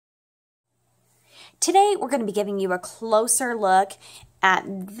Today we're going to be giving you a closer look at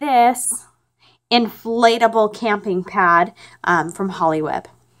this inflatable camping pad from Holleyweb.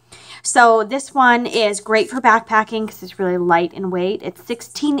 So this one is great for backpacking because it's really light in weight. It's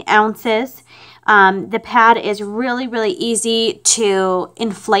 16 ounces. The pad is really easy to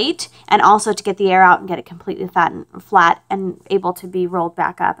inflate and also to get the air out and get it completely flat and able to be rolled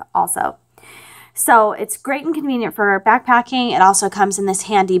back up also. So it's great and convenient for backpacking. It also comes in this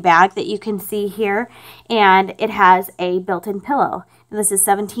handy bag that you can see here, and it has a built-in pillow. This is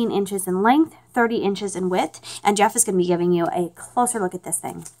 17 inches in length, 30 inches in width, and Jeff is going to be giving you a closer look at this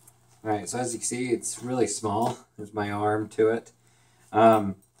thing. All right, so as you can see, it's really small. There's my arm to it.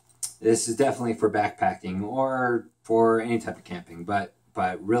 This is definitely for backpacking or for any type of camping, but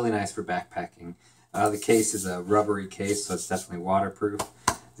really nice for backpacking. The case is a rubbery case, so it's definitely waterproof.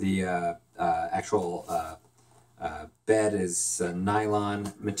 The actual bed is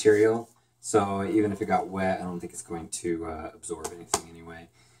nylon material, so even if it got wet, I don't think it's going to absorb anything anyway.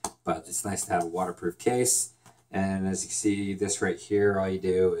 But it's nice to have a waterproof case. And as you can see, this right here, all you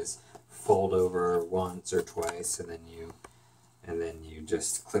do is fold over once or twice, and then you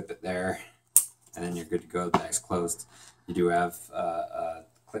just clip it there, and then you're good to go. The bag's closed. You do have a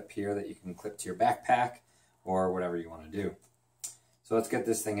clip here that you can clip to your backpack or whatever you want to do. So let's get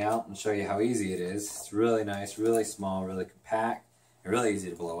this thing out and show you how easy it is. It's really nice, really small, really compact, and really easy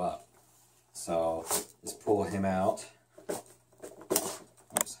to blow up. So let's pull him out.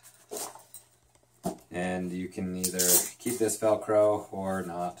 Oops. And you can either keep this Velcro or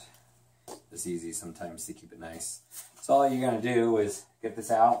not. It's easy sometimes to keep it nice. So all you're going to do is get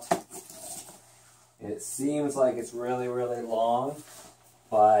this out. It seems like it's really long,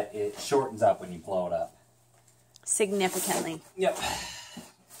 but it shortens up when you blow it up. Significantly. Yep.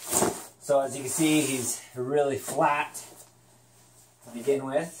 So as you can see, he's really flat to begin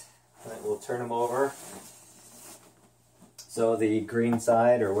with. We'll turn him over. So the green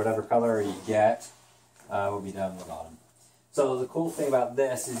side, or whatever color you get, will be down the bottom. So the cool thing about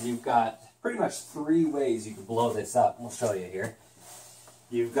this is you've got pretty much 3 ways you can blow this up. We'll show you here.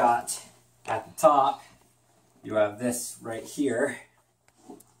 You've got at the top, you have this right here.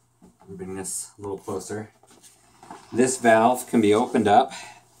 I'll bring this a little closer. This valve can be opened up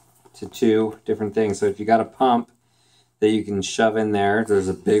to 2 different things. So if you got a pump that you can shove in there, there's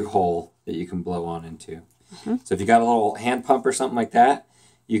a big hole that you can blow on into. So if you got a little hand pump or something like that,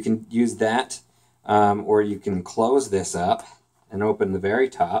 you can use that, or you can close this up and open the very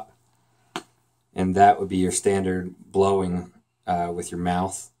top, and that would be your standard blowing with your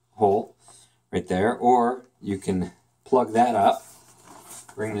mouth hole right there. Or you can plug that up,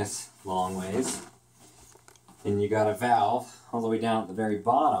 bring this long ways, and you got a valve all the way down at the very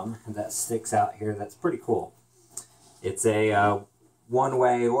bottom that sticks out here. That's pretty cool. It's a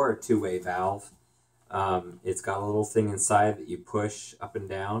one-way or a 2-way valve. It's got a little thing inside that you push up and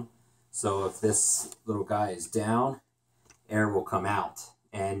down. So if this little guy is down, air will come out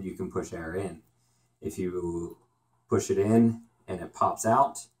and you can push air in. If you push it in and it pops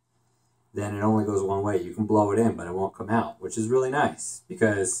out, then it only goes one way. You can blow it in, but it won't come out, which is really nice,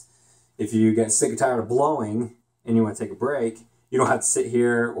 because if you get sick and tired of blowing and you want to take a break, you don't have to sit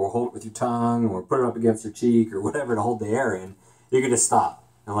here or hold it with your tongue or put it up against your cheek or whatever to hold the air in. You can just stop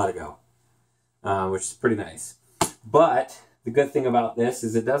and let it go, which is pretty nice. But the good thing about this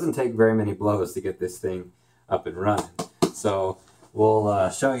is it doesn't take very many blows to get this thing up and running. So we'll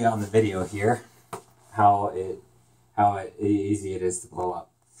show you on the video here how easy it is to blow up.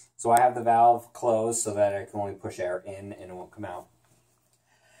 So I have the valve closed so that I can only push air in and it won't come out.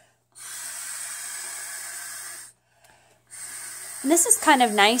 This is kind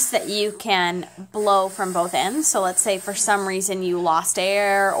of nice that you can blow from both ends. So let's say for some reason you lost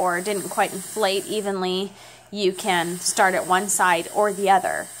air or didn't quite inflate evenly, you can start at one side or the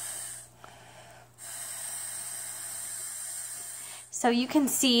other. So you can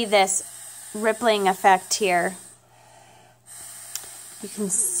see this rippling effect here. You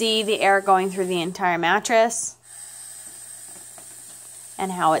can see the air going through the entire mattress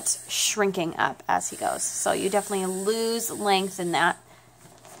and how it's shrinking up as he goes. So you definitely lose length in that.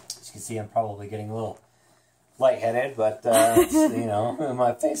 As you can see, I'm probably getting a little lightheaded, but you know,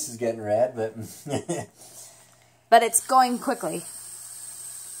 my face is getting red, but but it's going quickly.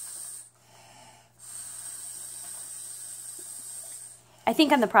 I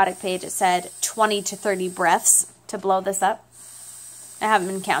think on the product page it said 20 to 30 breaths to blow this up. I haven't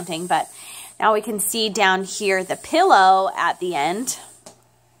been counting, but now we can see down here the pillow at the end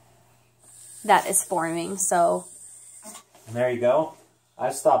that is forming. So and there you go. I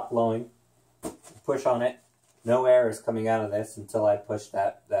stopped blowing. Push on it no air is coming out of this until I push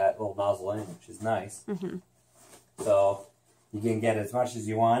that little nozzle in, which is nice. Mm-hmm. So you can get as much as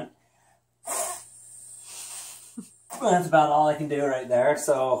you want. Well, that's about all I can do right there.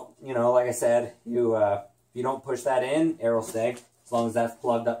 So, you know, like I said, if you don't push that in, air will stay as long as that's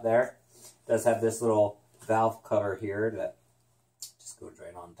plugged up there. It does have this little valve cover here that just goes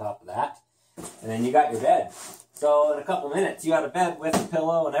right on top of that. And then you got your bed. So in a couple minutes, you got a bed with a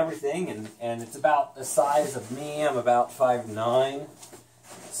pillow and everything, and it's about the size of me. I'm about 5'9",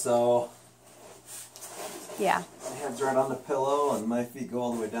 so yeah, my head's right on the pillow, and my feet go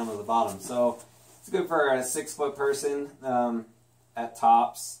all the way down to the bottom. So it's good for a 6-foot person at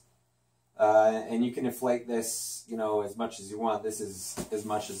tops, and you can inflate this, you know, as much as you want. This is as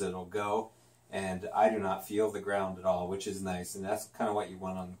much as it'll go. And I do not feel the ground at all, which is nice. And that's kind of what you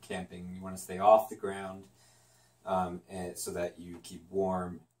want on camping. You want to stay off the ground, and so that you keep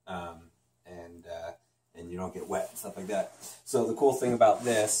warm and you don't get wet and stuff like that. So the cool thing about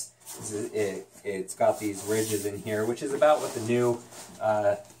this is it's got these ridges in here, which is about what the new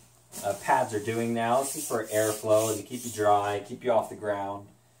pads are doing now. This is for airflow, to keep you dry, keep you off the ground.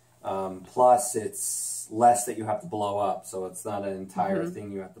 Plus, it's less that you have to blow up, so it's not an entire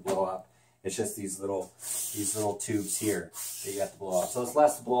thing you have to blow up. It's just these little tubes here that you have to blow up. So it's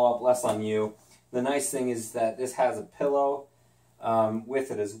less to blow up, less on you. The nice thing is that this has a pillow with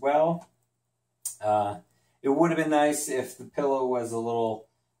it as well. It would have been nice if the pillow was a little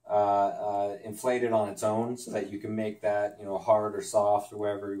inflated on its own, so that you can make that, you know, hard or soft or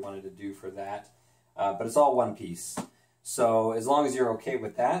whatever you wanted to do for that. But it's all one piece. So as long as you're okay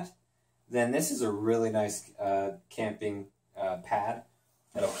with that, then this is a really nice camping pad.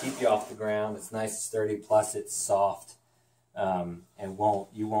 It'll keep you off the ground. It's nice, sturdy, plus it's soft, and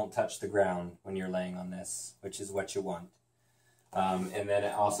you won't touch the ground when you're laying on this, which is what you want. And then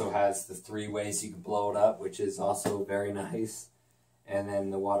it also has the 3 ways you can blow it up, which is also very nice, and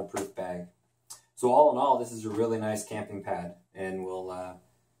then the waterproof bag. So all in all, this is a really nice camping pad, and will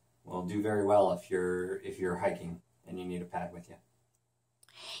do very well if you're hiking and you need a pad with you.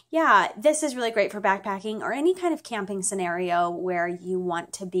 Yeah, this is really great for backpacking or any kind of camping scenario where you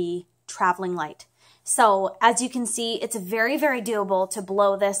want to be traveling light. So as you can see, it's very, very doable to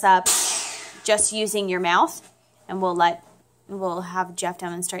blow this up just using your mouth. And we'll have Jeff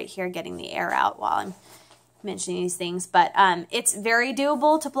demonstrate here getting the air out while I'm mentioning these things. But it's very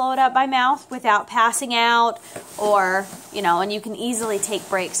doable to blow it up by mouth without passing out, or, you know, and you can easily take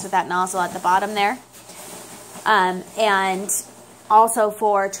breaks with that nozzle at the bottom there. And also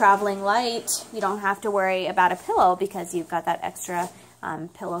for traveling light, you don't have to worry about a pillow because you've got that extra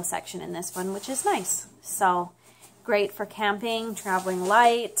pillow section in this one, which is nice. So great for camping, traveling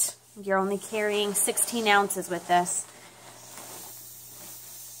light. You're only carrying 16 ounces with this.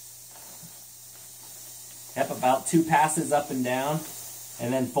 Yep, about 2 passes up and down,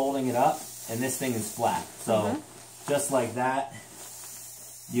 and then folding it up, and this thing is flat. So just like that,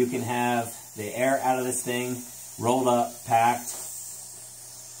 you can have the air out of this thing, rolled up, packed,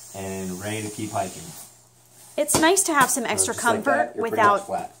 and ready to keep hiking. It's nice to have some extra comfort without,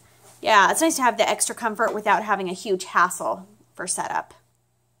 yeah, it's nice to have the extra comfort without having a huge hassle for setup.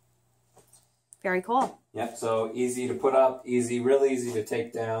 Very cool. Yep, so easy to put up, really easy to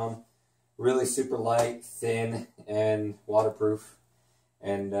take down, really super light, thin, and waterproof.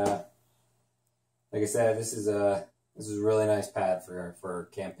 And like I said, this is a really nice pad for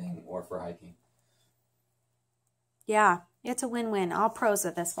camping or for hiking. Yeah, it's a win-win. All pros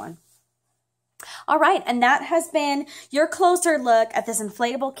of this one. All right, and that has been your closer look at this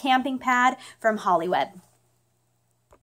inflatable camping pad from Holleyweb.